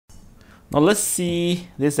Now let's see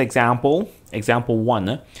this example, example 1.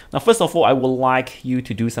 Now first of all, I would like you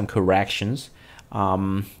to do some corrections.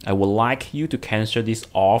 I would like you to cancel this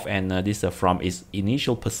off and this from its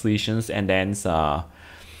initial positions, and then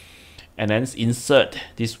insert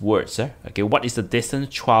these words. Okay, what is the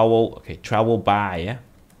distance travel? Okay, travel by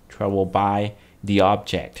the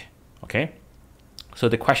object. Okay, so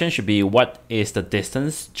the question should be, what is the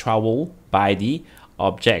distance traveled by the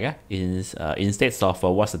object instead of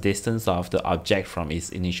what's the distance of the object from its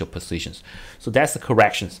initial positions. So that's the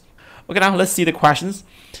corrections. Okay, now let's see the questions.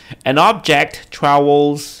 An object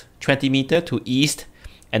travels 20 meters to east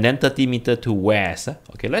and then 30 meters to west.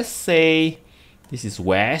 Okay, let's say this is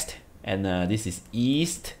west and this is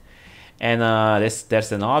east, and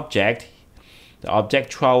there's an object. The object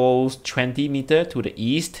travels 20 meters to the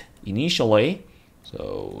east initially,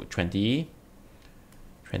 so 20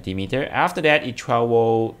 meter. After that, it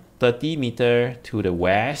travels 30 meter to the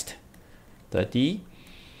west, 30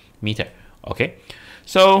 meter. Okay,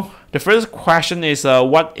 so the first question is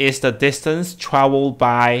what is the distance traveled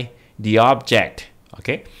by the object?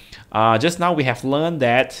 Okay, just now we have learned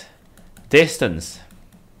that distance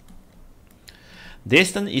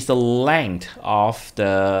is the length of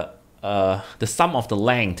the sum of the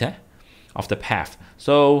length of the path.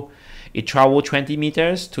 So it traveled 20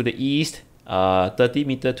 meters to the east, 30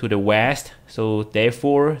 meters to the west, so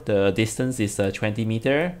therefore the distance is 20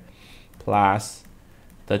 meter plus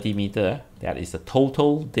 30 meter. That is the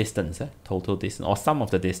total distance, or sum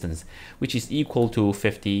of the distance, which is equal to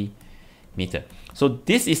 50 meter. So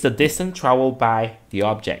this is the distance traveled by the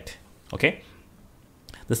object. Okay,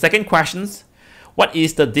 the second question, what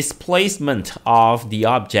is the displacement of the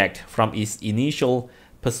object from its initial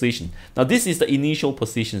position? Now this is the initial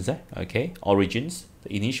positions, okay, origins,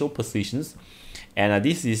 the initial positions, and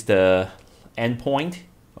this is the endpoint.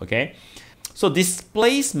 Okay, so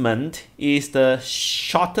displacement is the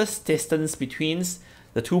shortest distance between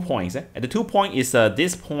the 2 points. And the 2 point is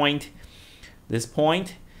this point,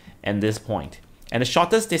 and this point, and the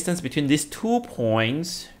shortest distance between these 2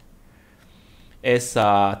 points is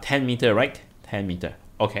 10 meter, right? 10 meter.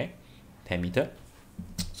 Okay, 10 meter.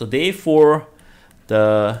 So therefore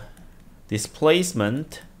the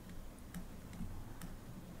displacement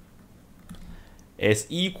is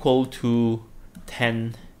equal to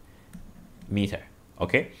 10 meter.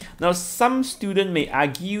 Okay, now some student may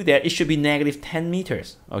argue that it should be negative 10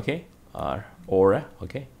 meters. Okay, or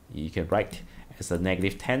okay, you can write as a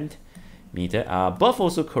negative 10 meter. Both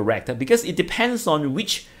also correct, because it depends on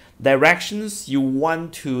which directions you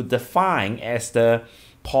want to define as the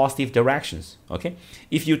positive directions. Okay,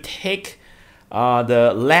 if you take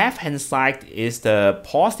the left hand side is the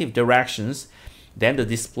positive directions, then the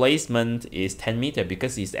displacement is 10 meter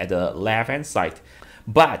because it's at the left hand side.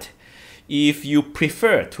 But if you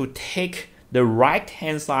prefer to take the right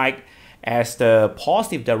hand side as the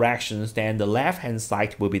positive directions, then the left hand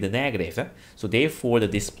side will be the negative. So therefore the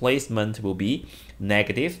displacement will be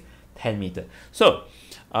negative 10 meter. So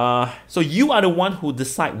so you are the one who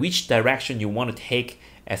decide which direction you want to take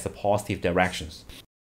as the positive directions.